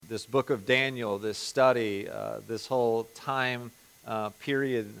this book of Daniel, this study, this whole time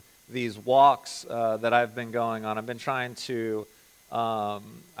period, these walks that I've been going on. I've been trying to.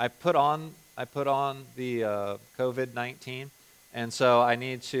 I put on the COVID-19, and so I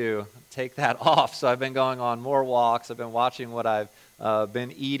need to take that off. So I've been going on more walks. I've been watching what I've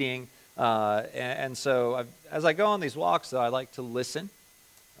been eating, and so as I go on these walks, though, I like to listen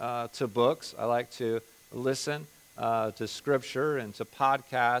to books. I like to listen to scripture and to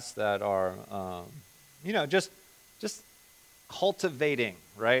podcasts that are, just cultivating,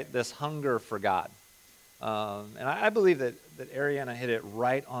 right, this hunger for God. And I believe that Ariana hit it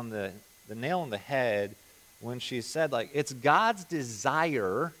right on the nail on the head when she said, like, it's God's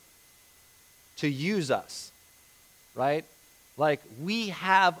desire to use us, right? Like, we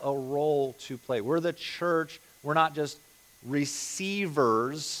have a role to play. We're the church. We're not just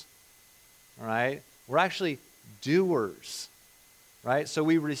receivers, all right? We're actually doers, right? So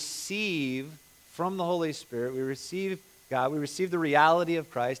we receive from the Holy Spirit. We receive God. We receive the reality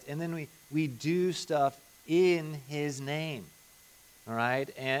of Christ, and then we do stuff in His name, all right?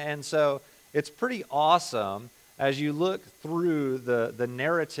 And so it's pretty awesome as you look through the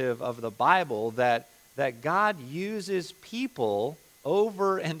narrative of the Bible that God uses people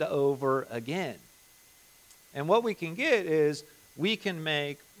over and over again. And what we can get is we can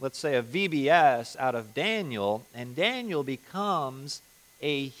make, let's say, a VBS out of Daniel, and Daniel becomes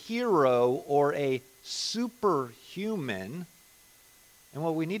a hero or a superhuman. And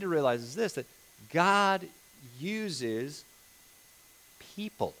what we need to realize is this, that God uses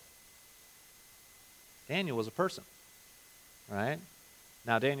people. Daniel was a person, right?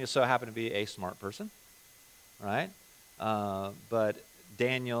 Now, Daniel so happened to be a smart person, right? But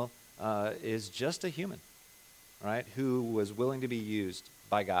Daniel is just a human, right, who was willing to be used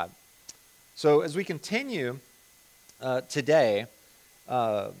by God. So as we continue today,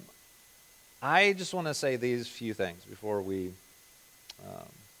 I just want to say these few things before we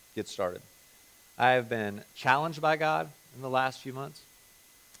get started. I have been challenged by God in the last few months.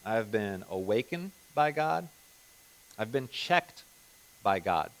 I've been awakened by God. I've been checked by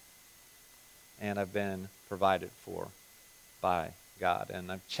God. And I've been provided for by God. And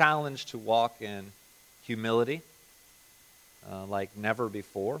I'm challenged to walk in humility like never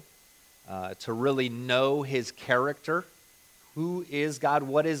before, to really know His character. Who is God?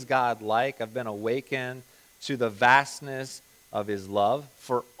 What is God like? I've been awakened to the vastness of His love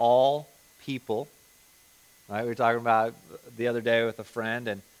for all people. Right? We were talking about the other day with a friend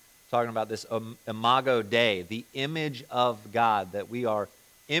and talking about this Imago Dei, the image of God, that we are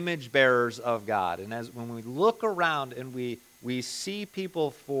image bearers of God. And when we look around and we see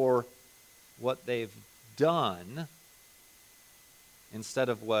people for what they've done instead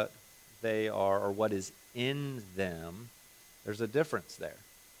of what they are or what is in them, there's a difference there,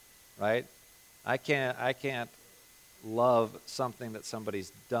 right? I can't love something that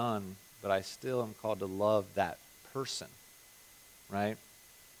somebody's done, but I still am called to love that person, right?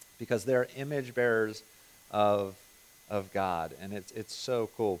 Because they're image bearers of God, and it's so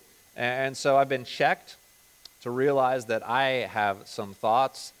cool. And so I've been checked to realize that I have some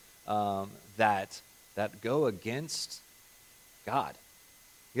thoughts that go against God.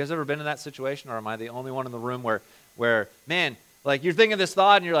 You guys ever been in that situation, or am I the only one in the room where man, like you're thinking this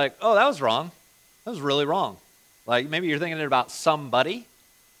thought and you're like, oh, that was wrong. That was really wrong. Like maybe you're thinking it about somebody,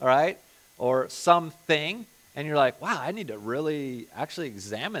 all right, or something, and you're like, wow, I need to really actually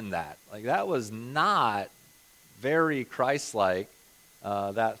examine that. Like that was not very Christ-like,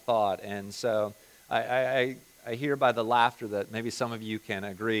 that thought. And so I hear by the laughter that maybe some of you can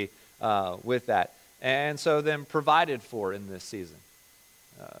agree with that. And so then provided for in this season.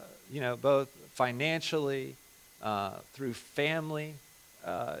 Both financially, through family.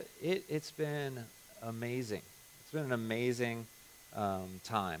 It's been amazing. It's been an amazing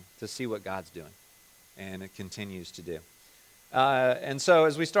time to see what God's doing, and it continues to do. And so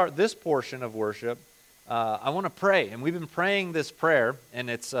as we start this portion of worship, I want to pray. And we've been praying this prayer, and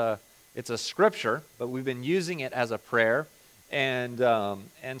it's a scripture, but we've been using it as a prayer. And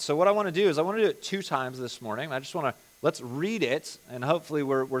so what I want to do is I want to do it 2 times this morning. I just want to let's read it, and hopefully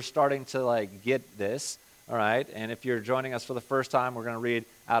we're starting to like get this, all right? And if you're joining us for the first time, we're going to read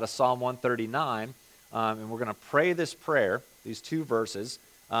out of Psalm 139, and we're going to pray this prayer, these 2 verses,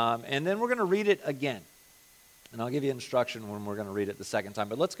 and then we're going to read it again. And I'll give you instruction when we're going to read it the second time.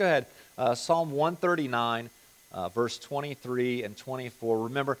 But let's go ahead. Psalm 139, verse 23 and 24.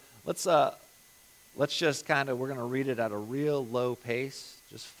 Remember, let's just we're going to read it at a real low pace.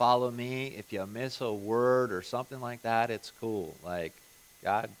 Just follow me. If you miss a word or something like that, it's cool. Like,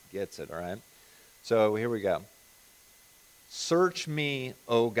 God gets it, all right? So here we go. Search me,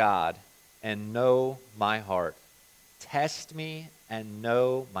 O God, and know my heart. Test me and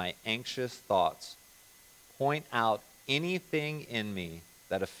know my anxious thoughts. Point out anything in me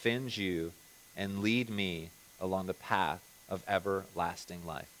that offends you and lead me along the path of everlasting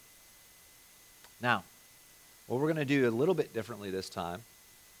life. Now, what we're going to do a little bit differently this time,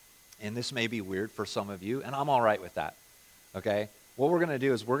 and this may be weird for some of you, and I'm all right with that, okay? What we're going to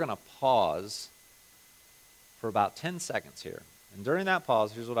do is we're going to pause for about 10 seconds here. And during that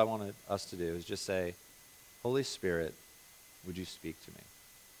pause, here's what I wanted us to do, is just say, Holy Spirit, would you speak to me?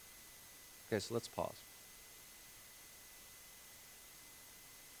 Okay, so let's pause.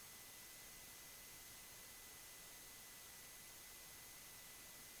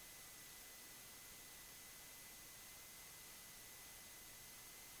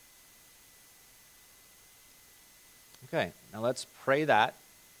 Okay, now let's pray that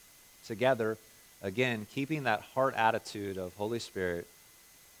together. Again, keeping that heart attitude of, Holy Spirit,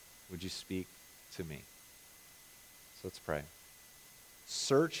 would you speak to me? So let's pray.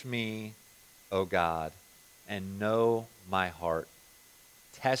 Search me, O God, and know my heart.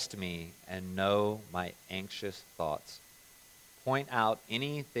 Test me and know my anxious thoughts. Point out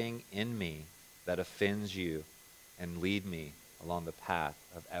anything in me that offends you and lead me along the path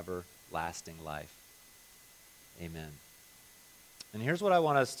of everlasting life. Amen. And here's what I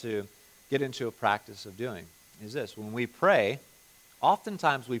want us to get into a practice of doing, is this. When we pray,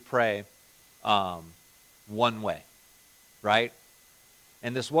 oftentimes we pray one way, right?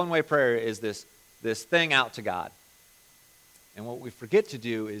 And this one-way prayer is this thing out to God. And what we forget to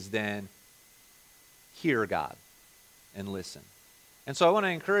do is then hear God and listen. And so I want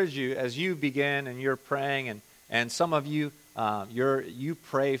to encourage you as you begin and you're praying, and some of you, you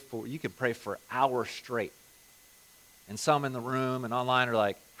can pray for hours straight. And some in the room and online are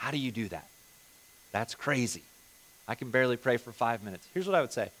like, how do you do that? That's crazy. I can barely pray for 5 minutes. Here's what I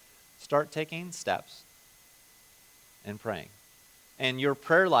would say. Start taking steps and praying. And your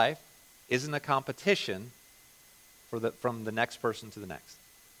prayer life isn't a competition from the next person to the next,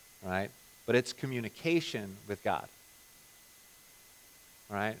 right? But it's communication with God,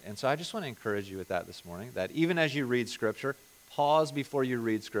 right? And so I just want to encourage you with that this morning, that even as you read Scripture, pause before you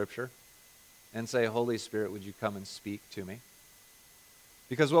read Scripture and say, Holy Spirit, would you come and speak to me?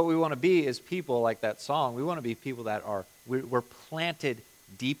 Because what we want to be is people like that song. We want to be people that we're planted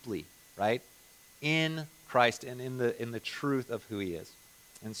deeply, right, in Christ and in the truth of who he is.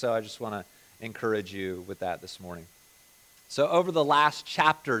 And so I just want to encourage you with that this morning. So over the last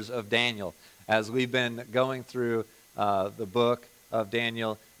chapters of Daniel, as we've been going through the book of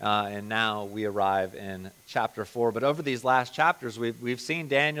Daniel, and now we arrive in chapter 4. But over these last chapters, we've seen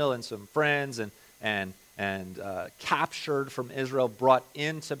Daniel and some friends and captured from Israel, brought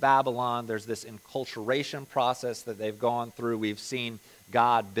into Babylon. There's this enculturation process that they've gone through. We've seen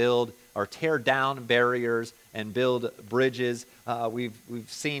God build or tear down barriers and build bridges. We've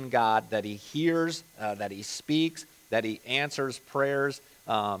seen God that he hears, that he speaks, that he answers prayers,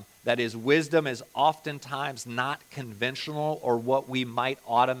 that his wisdom is oftentimes not conventional or what we might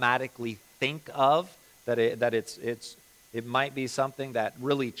automatically think of, that it might be something that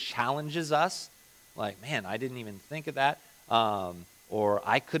really challenges us. Like, man, I didn't even think of that, or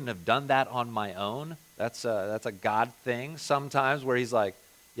I couldn't have done that on my own. That's a God thing sometimes, where he's like,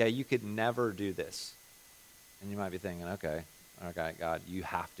 yeah, you could never do this. And you might be thinking, okay, God, you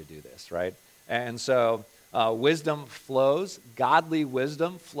have to do this, right? And so wisdom flows. Godly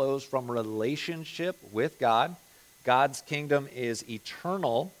wisdom flows from relationship with God. God's kingdom is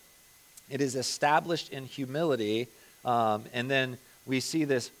eternal. It is established in humility. And then we see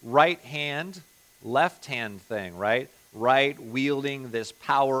this right hand, left hand thing, right? Right wielding this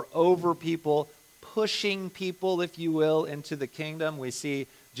power over people, pushing people, if you will, into the kingdom. We see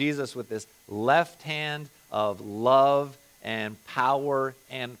Jesus with this left hand of love and power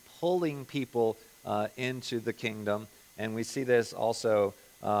and pulling people into the kingdom. And we see this also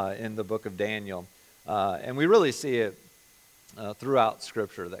in the book of Daniel. And we really see it throughout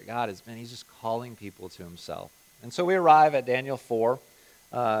Scripture, that God he's just calling people to himself. And so we arrive at Daniel 4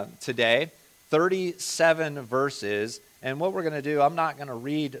 today, 37 verses. And what we're going to do, I'm not going to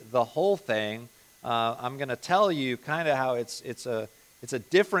read the whole thing. I'm going to tell you kind of how it's a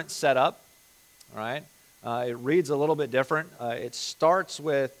different setup, all right? It reads a little bit different. It starts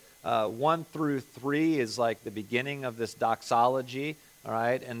with 1 through 3 is like the beginning of this doxology, all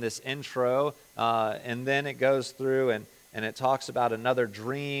right, and this intro. And then it goes through and it talks about another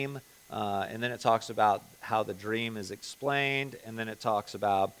dream, and then it talks about how the dream is explained, and then it talks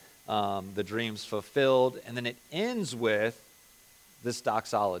about the dreams fulfilled, and then it ends with this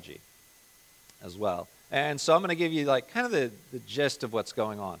doxology as well. And so I'm going to give you like kind of the gist of what's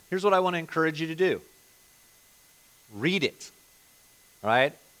going on. Here's what I want to encourage you to do. Read it. All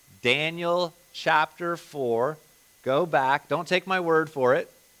right? Daniel chapter 4. Go back. Don't take my word for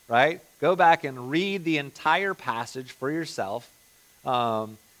it. Right? Go back and read the entire passage for yourself.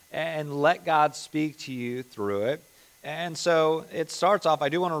 And let God speak to you through it. And so it starts off, I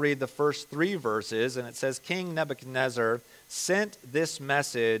do want to read the first 3 verses, and it says, King Nebuchadnezzar sent this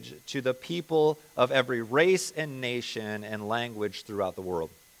message to the people of every race and nation and language throughout the world.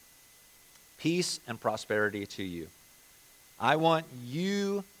 Peace and prosperity to you. I want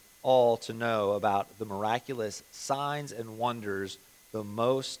you all to know about the miraculous signs and wonders the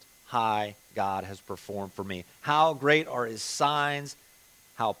Most High God has performed for me. How great are his signs,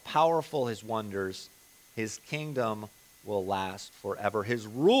 how powerful his wonders. His kingdom will last forever. His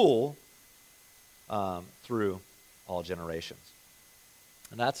rule through all generations.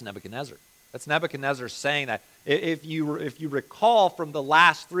 And that's Nebuchadnezzar. That's Nebuchadnezzar saying that. If you recall from the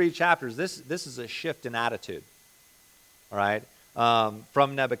last 3 chapters, this is a shift in attitude. All right?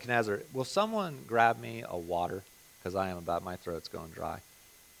 From Nebuchadnezzar. Will someone grab me a water? Because my throat's going dry.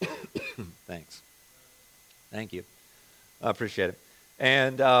 Thanks. Thank you. I appreciate it.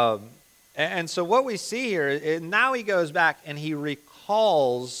 And so what we see here, now he goes back and he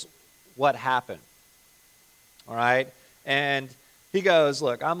recalls what happened. All right? And he goes,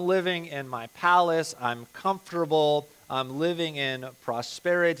 look, I'm living in my palace. I'm comfortable. I'm living in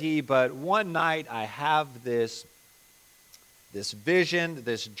prosperity. But one night I have this vision,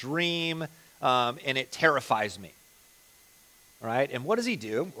 this dream, and it terrifies me. All right? And what does he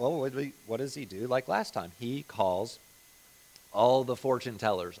do? Well, what does he do like last time? He calls all the fortune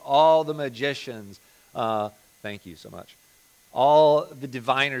tellers, all the magicians, thank you so much, all the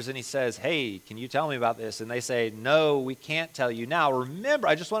diviners, and he says, hey, can you tell me about this? And they say, no, we can't tell you. Now, remember,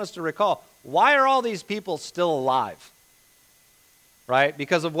 I just want us to recall, why are all these people still alive? Right?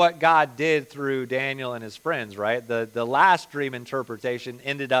 Because of what God did through Daniel and his friends, right? The last dream interpretation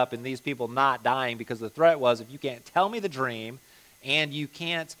ended up in these people not dying because the threat was, if you can't tell me the dream and you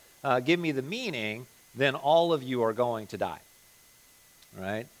can't give me the meaning, then all of you are going to die.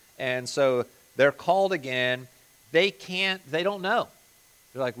 Right? And so they're called again. They don't know.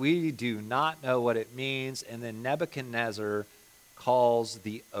 They're like, we do not know what it means. And then Nebuchadnezzar calls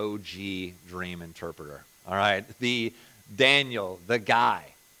the OG dream interpreter. All right? The Daniel, the guy.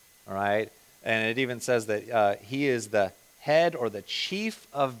 All right? And it even says that he is the head or the chief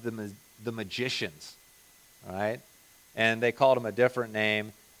of the magicians. All right? And they called him a different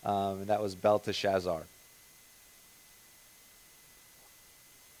name, and that was Belteshazzar.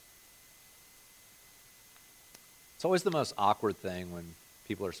 It's always the most awkward thing when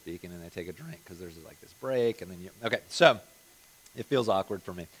people are speaking and they take a drink because there's like this break and then okay, so it feels awkward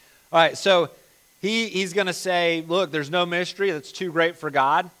for me. All right, so he's going to say, look, there's no mystery that's too great for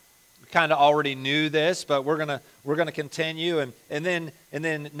God. We kind of already knew this, but we're gonna continue. And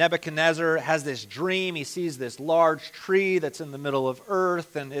then Nebuchadnezzar has this dream. He sees this large tree that's in the middle of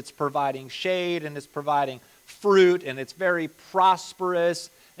earth, and it's providing shade and it's providing fruit, and it's very prosperous.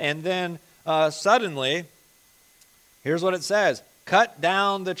 And then suddenly, here's what it says. Cut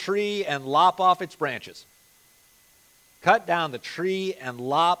down the tree and lop off its branches. Cut down the tree and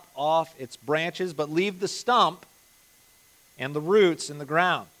lop off its branches, but leave the stump and the roots in the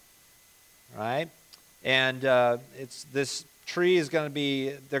ground. Right? And this tree is going to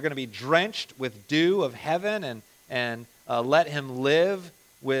be, they're going to be drenched with dew of heaven, and let him live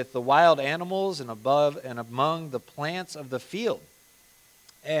with the wild animals and above and among the plants of the field.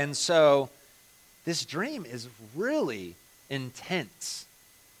 And so this dream is really intense,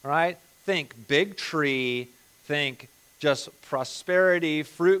 right? Think big tree, think just prosperity,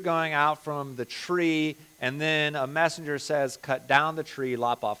 fruit going out from the tree, and then a messenger says, cut down the tree,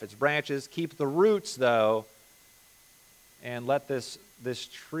 lop off its branches, keep the roots though, and let this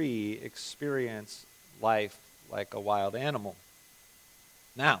tree experience life like a wild animal.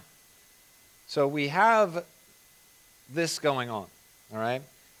 Now, so we have this going on, all right?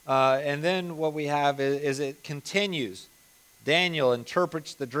 And then what we have is it continues. Daniel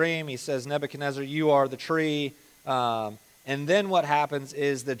interprets the dream. He says, Nebuchadnezzar, you are the tree. And then what happens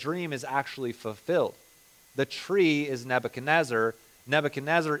is the dream is actually fulfilled. The tree is Nebuchadnezzar.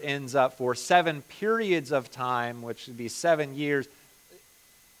 Nebuchadnezzar ends up for 7 periods of time, which would be 7 years,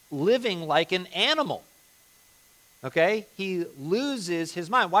 living like an animal. Okay? He loses his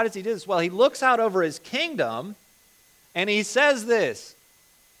mind. Why does he do this? Well, he looks out over his kingdom and he says this.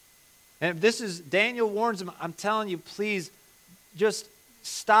 And this is, Daniel warns him, I'm telling you, please just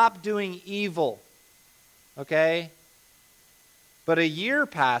stop doing evil. Okay? But a year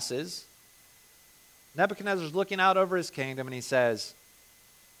passes, Nebuchadnezzar's looking out over his kingdom and he says,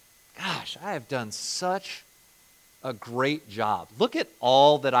 gosh, I have done such a great job. Look at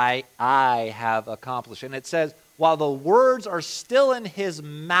all that I have accomplished. And it says, while the words are still in his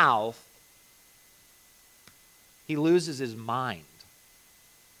mouth, he loses his mind.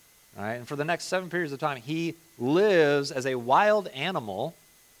 All right? And for the next 7 periods of time, he lives as a wild animal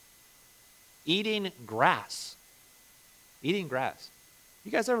eating grass. Eating grass.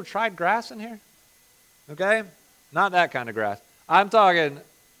 You guys ever tried grass in here? Okay? Not that kind of grass. I'm talking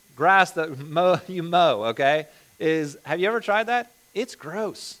grass that you mow, okay? Have you ever tried that? It's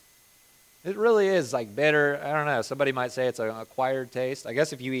gross. It really is like bitter. I don't know. Somebody might say it's an acquired taste. I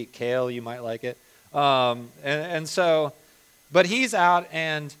guess if you eat kale, you might like it. And so, but he's out,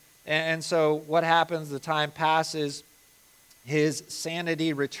 and so what happens? The time passes. His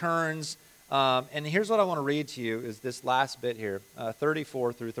sanity returns. And here's what I want to read to you is this last bit here,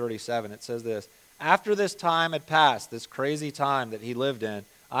 34 through 37. It says this: after this time had passed, this crazy time that he lived in,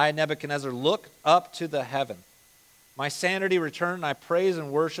 I, Nebuchadnezzar, looked up to the heaven. My sanity returned, and I praised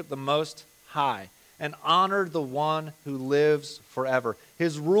and worshiped the Most High, and honored the one who lives forever.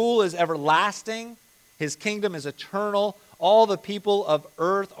 His rule is everlasting. His kingdom is eternal. All the people of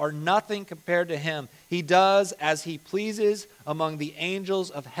earth are nothing compared to him. He does as he pleases among the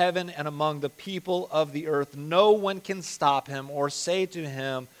angels of heaven and among the people of the earth. No one can stop him or say to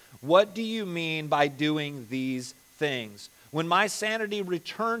him, what do you mean by doing these things? When my sanity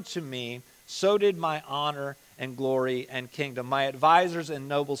returned to me, so did my honor and glory and kingdom. My advisors and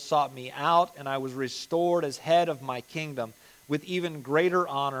nobles sought me out, and I was restored as head of my kingdom with even greater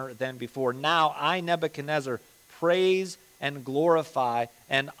honor than before. Now I, Nebuchadnezzar, praise and glorify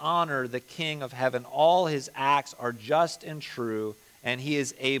and honor the King of heaven. All his acts are just and true, and he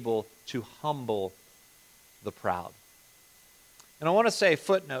is able to humble the proud. And I want to say a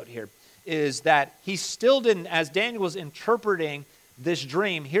footnote here is that he still didn't, as Daniel was interpreting this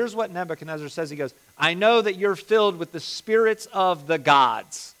dream, here's what Nebuchadnezzar says. He goes, I know that you're filled with the spirits of the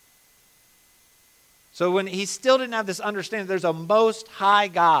gods. So when he still didn't have this understanding, there's a most high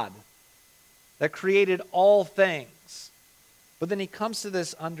God that created all things. But then he comes to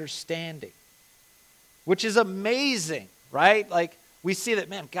this understanding, which is amazing, right? Like we see that,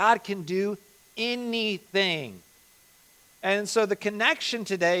 man, God can do anything. And so the connection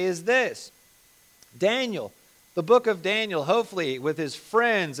today is this. Daniel, the book of Daniel, hopefully with his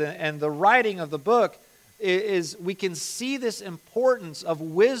friends and the writing of the book, is we can see this importance of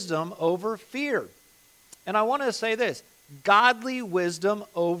wisdom over fear. And I want to say this, godly wisdom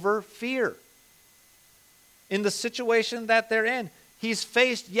over fear. In the situation that they're in, he's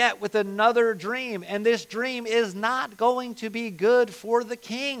faced yet with another dream, and this dream is not going to be good for the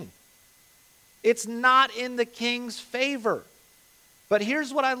king. It's not in the king's favor. But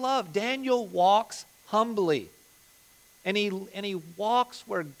here's what I love. Daniel walks humbly. And he walks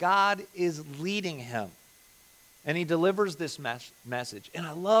where God is leading him. And he delivers this message. And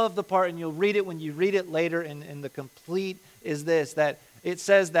I love the part, and you'll read it when you read it later in the complete, is this, that it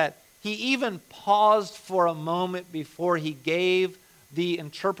says that he even paused for a moment before he gave the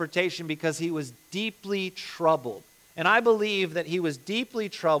interpretation because he was deeply troubled. And I believe that he was deeply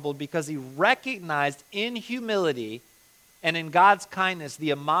troubled because he recognized in humility and in God's kindness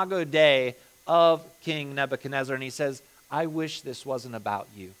the imago Dei of King Nebuchadnezzar. And he says, I wish this wasn't about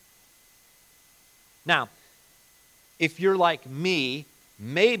you. Now, if you're like me,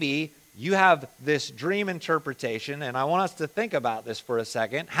 maybe you have this dream interpretation, and I want us to think about this for a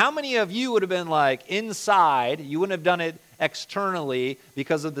second. How many of you would have been like inside, you wouldn't have done it externally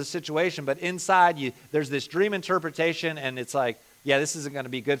because of the situation, but inside you, there's this dream interpretation, and it's like, yeah, this isn't going to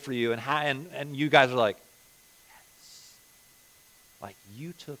be good for you, and you guys are like, yes. Like,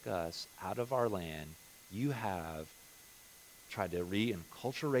 you took us out of our land, you have tried to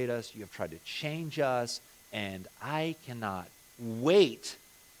re-enculturate us, you have tried to change us, and I cannot wait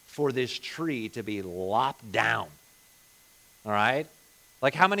for this tree to be lopped down. All right?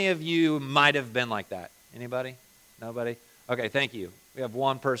 Like, how many of you might have been like that? Anybody? Nobody? Okay, thank you. We have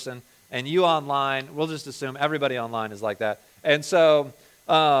one person. And you online, we'll just assume everybody online is like that. And so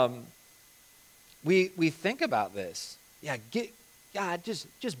we think about this. Yeah, God,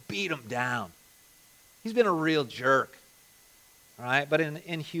 just beat him down. He's been a real jerk. All right? But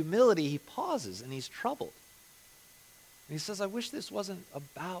in humility, he pauses and he's troubled. And he says, I wish this wasn't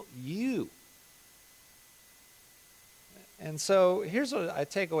about you. And so here's what I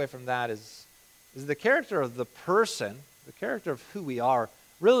take away from that is the character of the person, the character of who we are,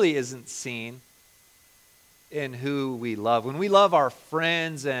 really isn't seen in who we love. When we love our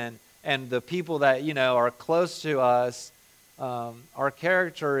friends and the people that, are close to us, our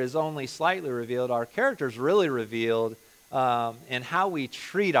character is only slightly revealed. Our character is really revealed in how we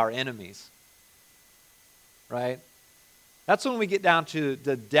treat our enemies, right? That's when we get down to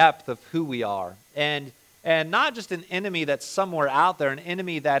the depth of who we are. And not just an enemy that's somewhere out there, an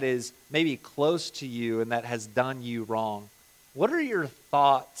enemy that is maybe close to you and that has done you wrong. What are your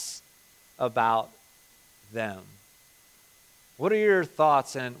thoughts about them? What are your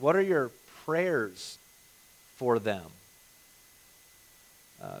thoughts and what are your prayers for them?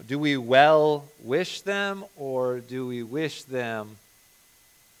 Do we well wish them, or do we wish them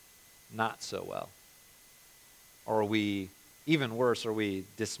not so well? Or are we, even worse, are we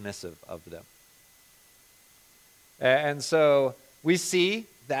dismissive of them? And so we see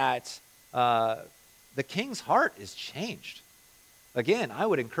that the king's heart is changed. Again, I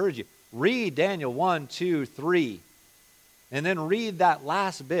would encourage you, read Daniel 1, 2, 3, and then read that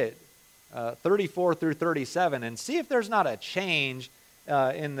last bit, 34 through 37, and see if there's not a change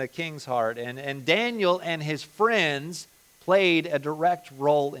in the king's heart. And Daniel and his friends played a direct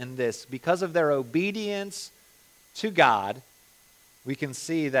role in this. Because of their obedience to God, we can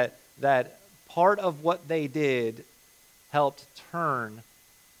see that part of what they did helped turn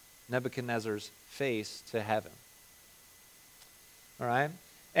Nebuchadnezzar's face to heaven. All right?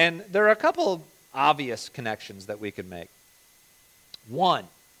 And there are a couple obvious connections that we could make.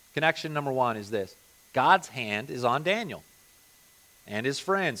 Connection number one is this: God's hand is on Daniel and his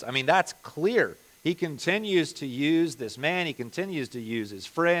friends. I mean, that's clear. He continues to use this man. He continues to use his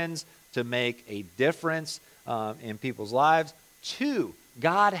friends to make a difference in people's lives. 2,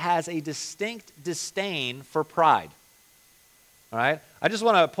 God has a distinct disdain for pride. All right? I just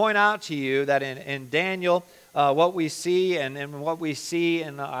want to point out to you that in Daniel, what we see and what we see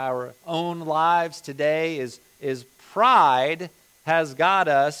in our own lives today is pride has got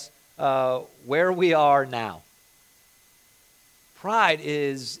us where we are now. Pride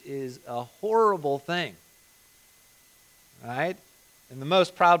is a horrible thing, right? And the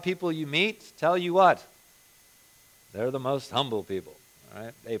most proud people you meet tell you what? They're the most humble people, all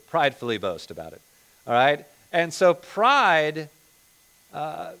right? They pridefully boast about it, all right? And so pride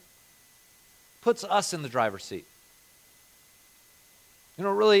puts us in the driver's seat. We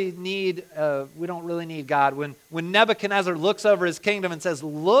don't really need God. When Nebuchadnezzar looks over his kingdom and says,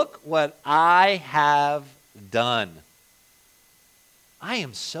 "Look what I have done. I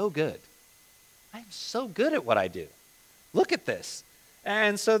am so good. I am so good at what I do. Look at this."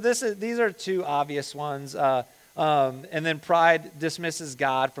 And so these are 2 obvious ones. And then pride dismisses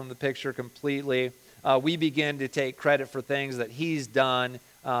God from the picture completely. We begin to take credit for things that he's done.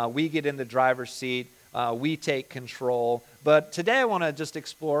 We get in the driver's seat. We take control. But today I want to just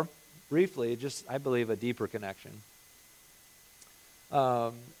explore briefly, I believe, a deeper connection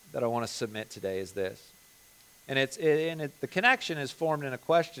that I want to submit today is this. And the connection is formed in a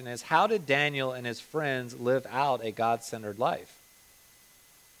question is, how did Daniel and his friends live out a God-centered life?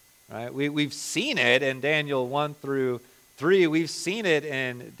 Right? We've seen it in Daniel 1 through 3. We've seen it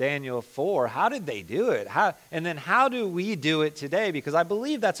in Daniel 4. How did they do it? And then how do we do it today? Because I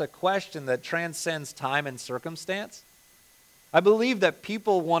believe that's a question that transcends time and circumstance. I believe that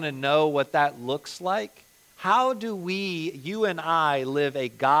people want to know what that looks like. How do you and I, live a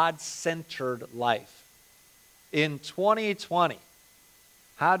God-centered life? In 2020,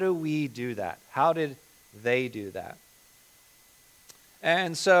 how do we do that? How did they do that?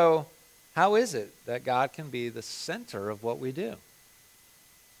 And so, how is it that God can be the center of what we do?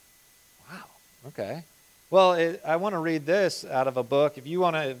 Wow, okay. Well, I want to read this out of a book. If you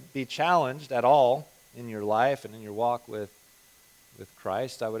want to be challenged at all in your life and in your walk with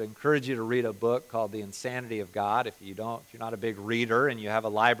Christ, I would encourage you to read a book called The Insanity of God. If you're not a big reader and you have a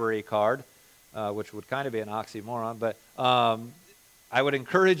library card, which would kind of be an oxymoron, but I would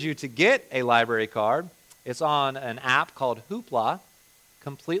encourage you to get a library card. It's on an app called Hoopla,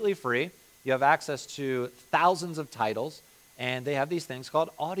 completely free. You have access to thousands of titles, and they have these things called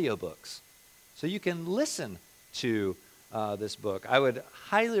audiobooks. So you can listen to this book. I would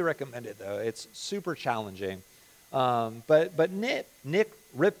highly recommend it, though. It's super challenging. But Nick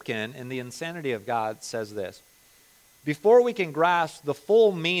Ripken in The Insanity of God says this: before we can grasp the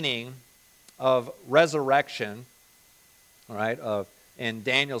full meaning of resurrection, all right, in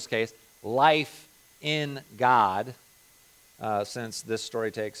Daniel's case, life in God, since this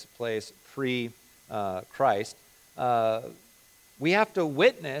story takes place pre-Christ, we have to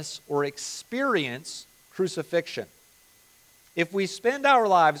witness or experience crucifixion. If we spend our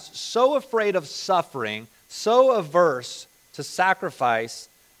lives so afraid of suffering, so averse to sacrifice,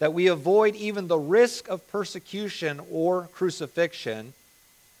 that we avoid even the risk of persecution or crucifixion,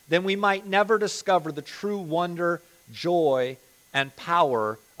 then we might never discover the true wonder, joy, and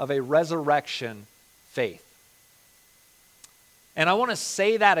power of a resurrection faith. And I want to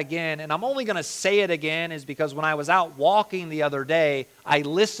say that again, and I'm only going to say it again is because when I was out walking the other day, I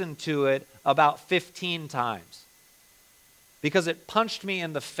listened to it about 15 times because it punched me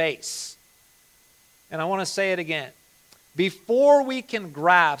in the face. And I want to say it again. Before we can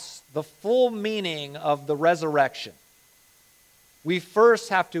grasp the full meaning of the resurrection, we first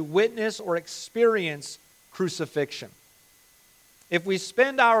have to witness or experience crucifixion. If we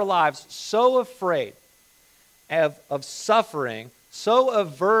spend our lives so afraid of suffering, so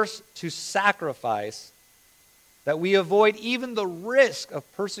averse to sacrifice, that we avoid even the risk of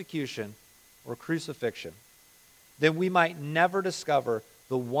persecution or crucifixion, then we might never discover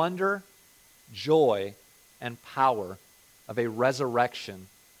the wonder, joy, and power of a resurrection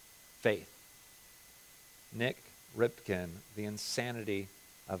faith. Nick Ripken, The Insanity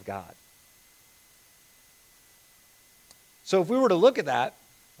of God. So if we were to look at that,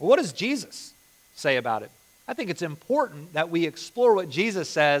 well, what does Jesus say about it? I think it's important that we explore what Jesus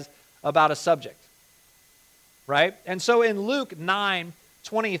says about a subject, right? And so in Luke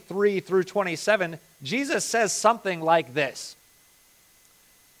 9:23 through 27, Jesus says something like this.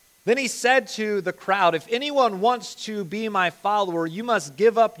 Then he said to the crowd, if anyone wants to be my follower, you must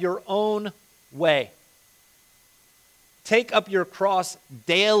give up your own way. Take up your cross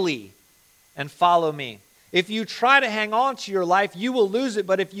daily and follow me. If you try to hang on to your life, you will lose it.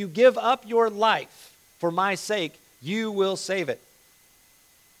 But if you give up your life for my sake, you will save it.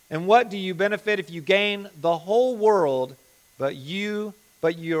 And what do you benefit if you gain the whole world, but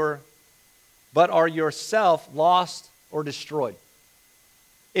are yourself lost or destroyed?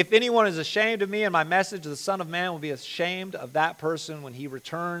 If anyone is ashamed of me and my message, the Son of Man will be ashamed of that person when he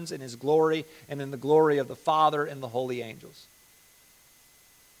returns in his glory and in the glory of the Father and the holy angels.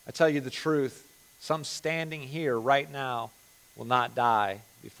 I tell you the truth, some standing here right now will not die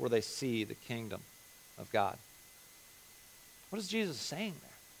before they see the kingdom of God. What is Jesus saying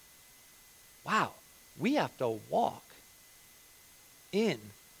there? Wow, we have to walk in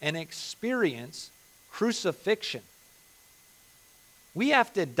and experience crucifixion. We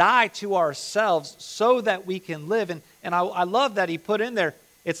have to die to ourselves so that we can live. And I love that he put in there,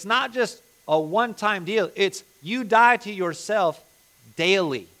 it's not just a one-time deal. It's you die to yourself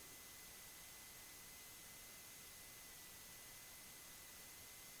daily.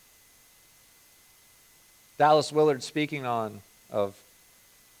 Dallas Willard, speaking of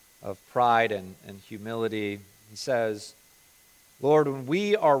pride and humility, he says, Lord, when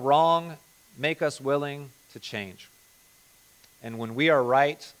we are wrong, make us willing to change. And when we are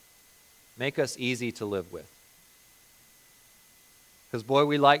right, make us easy to live with. Because, boy,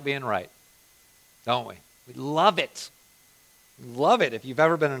 we like being right, don't we? We love it. We love it. If you've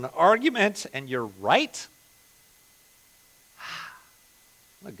ever been in an argument and you're right,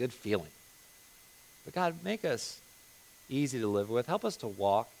 what a good feeling. But, God, make us easy to live with. Help us to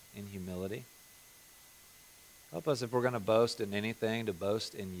walk in humility. Help us, if we're going to boast in anything, to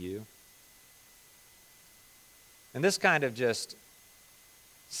boast in you. And this kind of just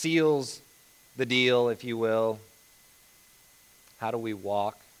seals the deal, if you will. How do we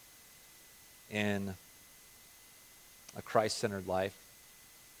walk in a Christ-centered life?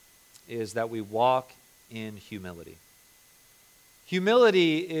 Is that we walk in humility.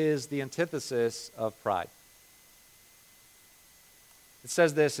 Humility is the antithesis of pride. It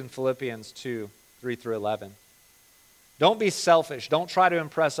says this in Philippians 2:3 through 11. Don't be selfish. Don't try to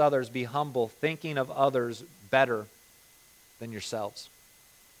impress others. Be humble, thinking of others better than yourselves.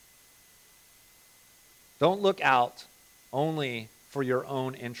 Don't look out only for your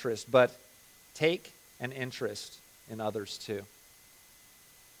own interest, but take an interest in others too.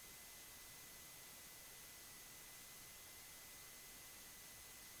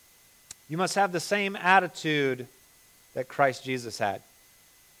 You must have the same attitude that Christ Jesus had.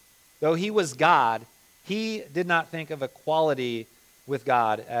 Though he was God, he did not think of equality with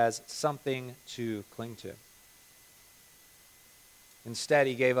God as something to cling to. Instead,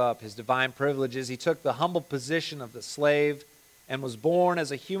 he gave up his divine privileges. He took the humble position of the slave and was born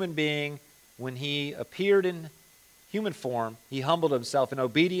as a human being. When he appeared in human form, he humbled himself in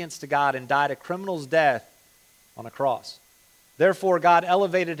obedience to God and died a criminal's death on a cross. Therefore, God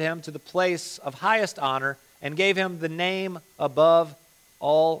elevated him to the place of highest honor and gave him the name above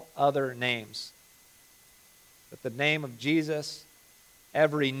all other names. At the name of Jesus,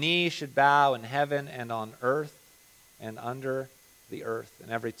 every knee should bow in heaven and on earth and under the earth,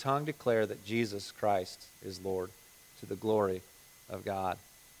 and every tongue declare that Jesus Christ is Lord, to the glory of God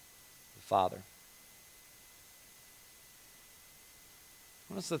the Father.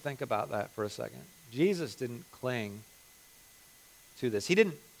 I want us to think about that for a second. Jesus didn't cling to this. He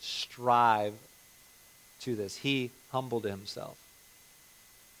didn't strive to this. He humbled himself.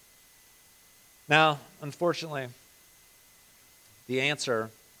 Now, unfortunately, the answer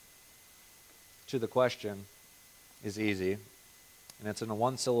to the question is easy, and it's in a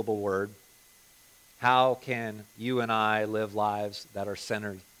one-syllable word. How can you and I live lives that are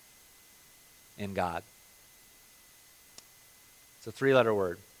centered in God? It's a three-letter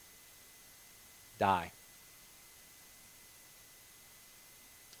word. Die.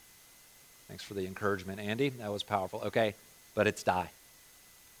 Thanks for the encouragement, Andy. That was powerful. Okay, but it's die.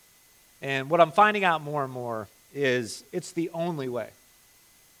 And what I'm finding out more and more is it's the only way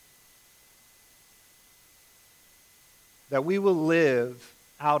that we will live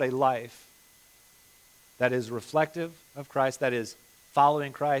out a life that is reflective of Christ, that is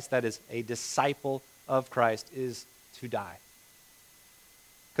following Christ, that is a disciple of Christ, is to die.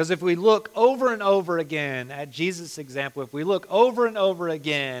 Because if we look over and over again at Jesus' example, if we look over and over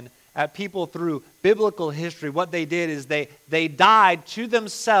again at people through biblical history, what they did is they died to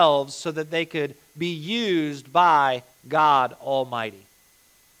themselves so that they could be used by God Almighty.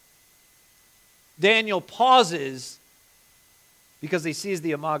 Daniel pauses because he sees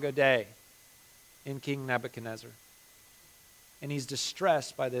the Imago Dei in King Nebuchadnezzar. And he's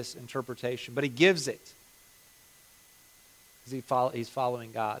distressed by this interpretation, but he gives it because he's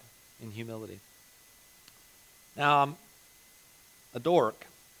following God in humility. Now, I'm a dork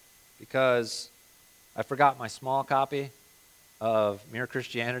because I forgot my small copy of Mere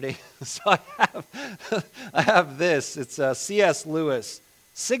Christianity. So I have this. It's a C.S. Lewis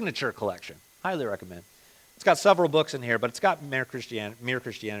signature collection. Highly recommend. It's got several books in here, but it's got Mere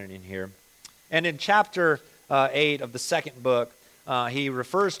Christianity in here. And in chapter 8 of the second book, he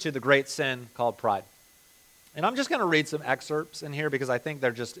refers to the great sin called pride. And I'm just going to read some excerpts in here because I think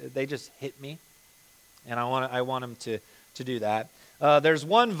they just hit me, and I want them to do that. There's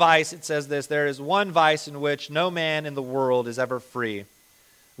one vice. It says this: there is one vice in which no man in the world is ever free,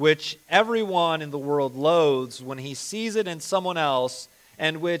 which everyone in the world loathes when he sees it in someone else,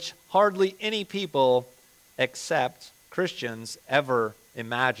 and which hardly any people except Christians ever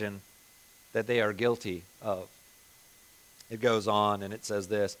imagine that they are guilty of. It goes on and it says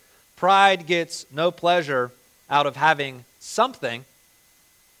this: pride gets no pleasure out of having something,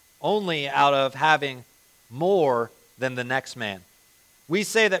 only out of having more than the next man. We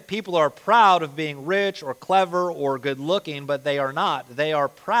say that people are proud of being rich or clever or good looking, but they are not. They are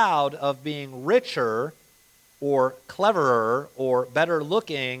proud of being richer or cleverer or better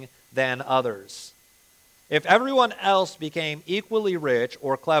looking than others. If everyone else became equally rich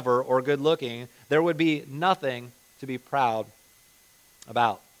or clever or good looking, there would be nothing to be proud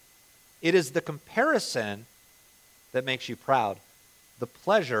about. It is the comparison that makes you proud, the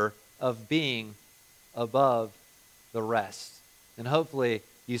pleasure of being above the rest. And hopefully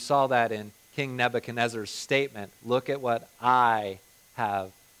you saw that in King Nebuchadnezzar's statement. Look at what I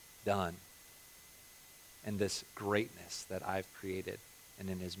have done, and this greatness that I've created. And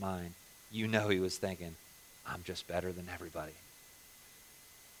in his mind, you know he was thinking, I'm just better than everybody.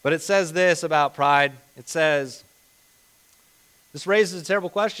 But it says this about pride. It says, this raises a terrible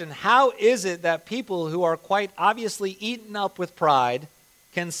question. How is it that people who are quite obviously eaten up with pride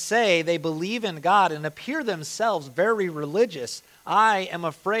can say they believe in God and appear themselves very religious? I am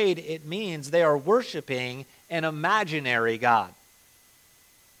afraid it means they are worshiping an imaginary God.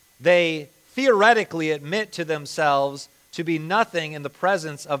 They theoretically admit to themselves to be nothing in the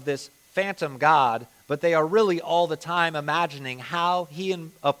presence of this phantom God, but they are really all the time imagining how he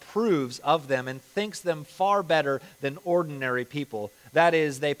approves of them and thinks them far better than ordinary people. That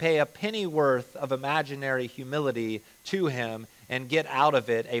is, they pay a penny worth of imaginary humility to him and get out of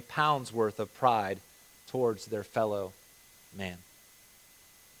it a pound's worth of pride towards their fellow man.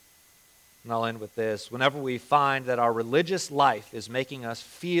 And I'll end with this. Whenever we find that our religious life is making us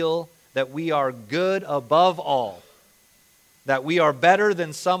feel that we are good above all, that we are better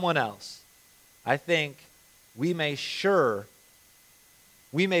than someone else, I think we may be sure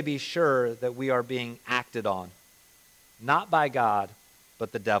that we are being acted on, not by God,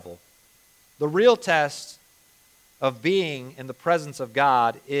 but the devil. The real test of being in the presence of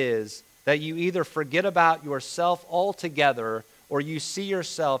God is that you either forget about yourself altogether or you see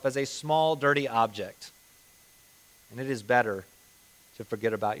yourself as a small, dirty object. And it is better to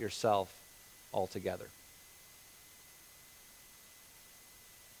forget about yourself altogether.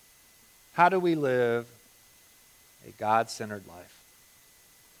 How do we live a God-centered life?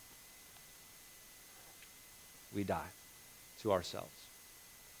 We die to ourselves.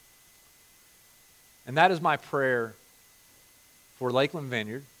 And that is my prayer for Lakeland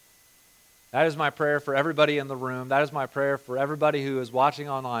Vineyard That is my prayer for everybody in the room. That is my prayer for everybody who is watching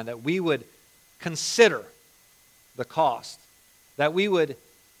online, that we would consider the cost, that we would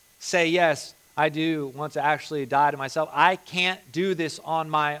say, yes, I do want to actually die to myself. I can't do this on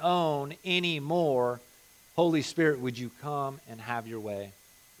my own anymore. Holy Spirit, would you come and have your way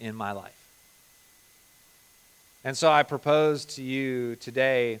in my life? And so I propose to you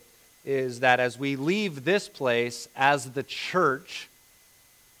today is that as we leave this place as the church,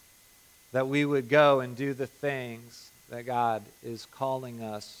 that we would go and do the things that God is calling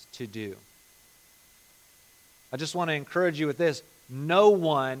us to do. I just want to encourage you with this. No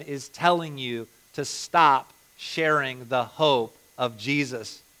one is telling you to stop sharing the hope of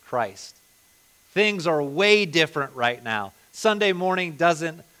Jesus Christ. Things are way different right now. Sunday morning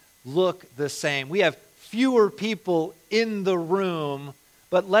doesn't look the same. We have fewer people in the room,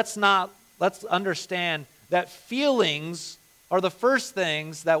 but let's understand that feelings are the first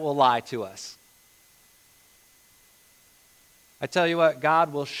things that will lie to us. I tell you what,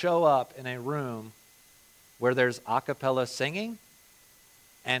 God will show up in a room where there's a cappella singing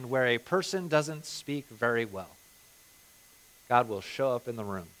and where a person doesn't speak very well. God will show up in the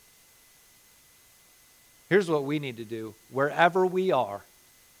room. Here's what we need to do. Wherever we are,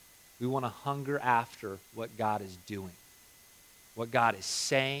 we want to hunger after what God is doing, what God is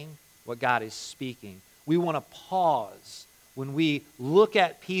saying, what God is speaking. We want to pause. When we look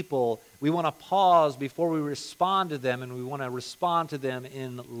at people, we want to pause before we respond to them, and we want to respond to them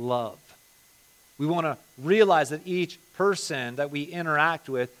in love. We want to realize that each person that we interact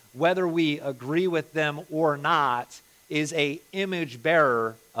with, whether we agree with them or not, is an image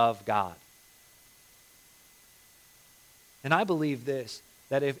bearer of God. And I believe this,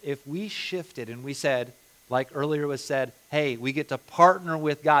 that if we shifted and we said, like earlier was said, hey, we get to partner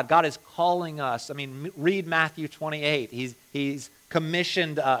with God. God is calling us. I mean, read Matthew 28. He's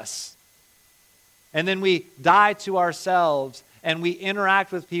commissioned us. And then we die to ourselves and we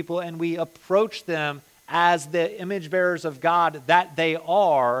interact with people and we approach them as the image bearers of God that they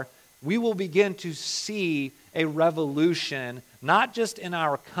are. We will begin to see a revolution, not just in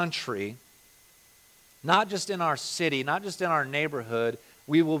our country, not just in our city, not just in our neighborhood.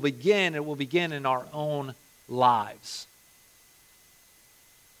 It will begin in our own lives.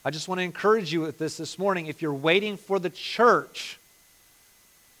 I just want to encourage you with this morning. If you're waiting for the church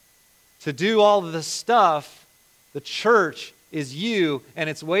to do all of the stuff, the church is you, and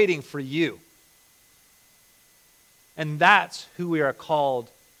it's waiting for you. And that's who we are called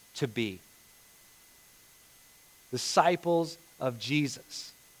to be. Disciples of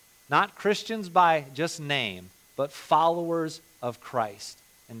Jesus. Not Christians by just name, but followers of Christ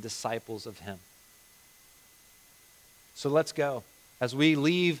and disciples of Him. So let's go. As we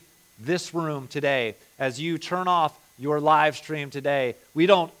leave this room today, as you turn off your live stream today, we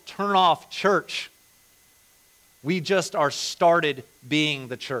don't turn off church. We just are started being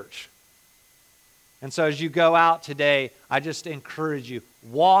the church. And so as you go out today, I just encourage you,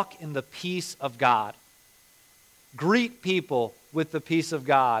 walk in the peace of God. Greet people with the peace of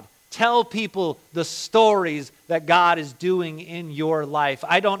God. Tell people the stories that God is doing in your life.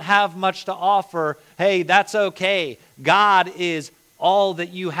 I don't have much to offer. Hey, that's okay. God is all that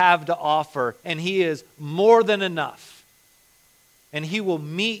you have to offer, and He is more than enough. And He will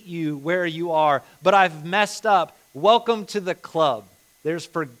meet you where you are. But I've messed up. Welcome to the club. There's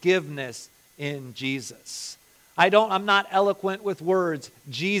forgiveness in Jesus. I'm not eloquent with words.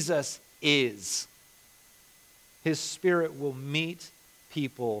 Jesus is. His Spirit will meet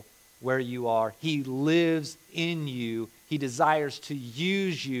people where you are. He lives in you. He desires to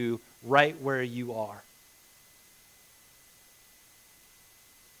use you right where you are.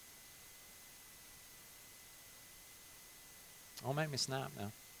 Don't make me snap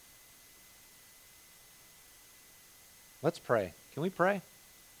now. Let's pray. Can we pray? Is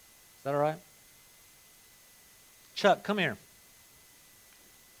that all right? Chuck, come here.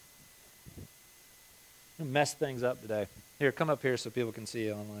 You messed things up today. Here, come up here so people can see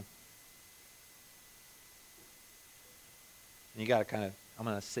you online. And you got to I'm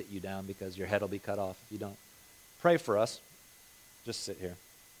going to sit you down because your head will be cut off if you don't. Pray for us. Just sit here.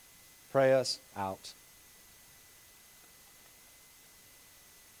 Pray us out.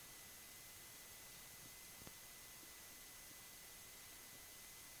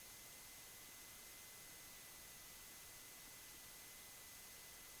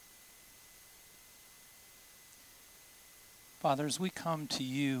 Father, as we come to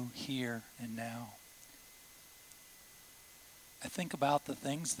you here and now, I think about the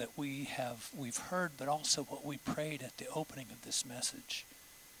things that we've heard, but also what we prayed at the opening of this message,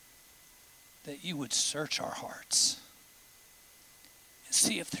 that you would search our hearts and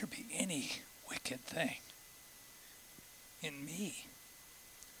see if there be any wicked thing in me.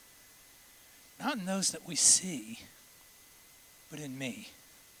 Not in those that we see, but in me.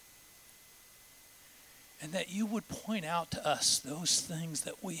 And that you would point out to us those things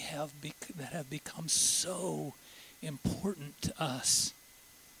that we have that have become so important to us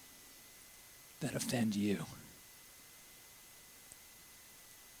that offend you.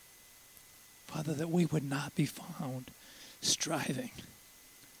 Father, that we would not be found striving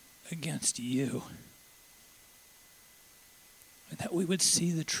against you. And that we would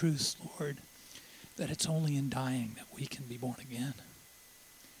see the truth, Lord, that it's only in dying that we can be born again.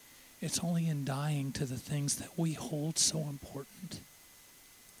 It's only in dying to the things that we hold so important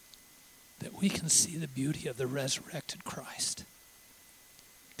that we can see the beauty of the resurrected Christ,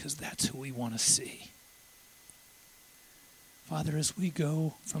 because that's who we want to see. Father, as we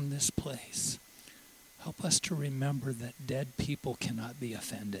go from this place, help us to remember that dead people cannot be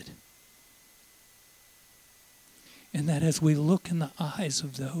offended. And that as we look in the eyes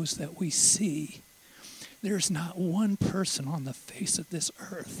of those that we see, there's not one person on the face of this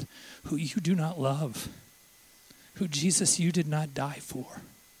earth who you do not love, who, Jesus, you did not die for.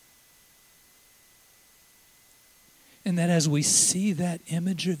 And that as we see that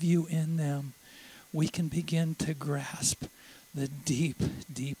image of you in them, we can begin to grasp the deep,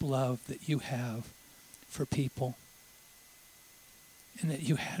 deep love that you have for people and that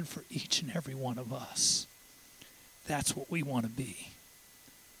you had for each and every one of us. That's what we want to be.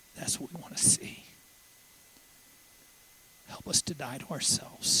 That's what we want to see. Help us to die to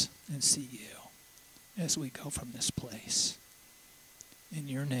ourselves and see you as we go from this place. In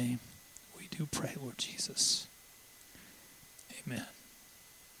your name, we do pray, Lord Jesus. Amen.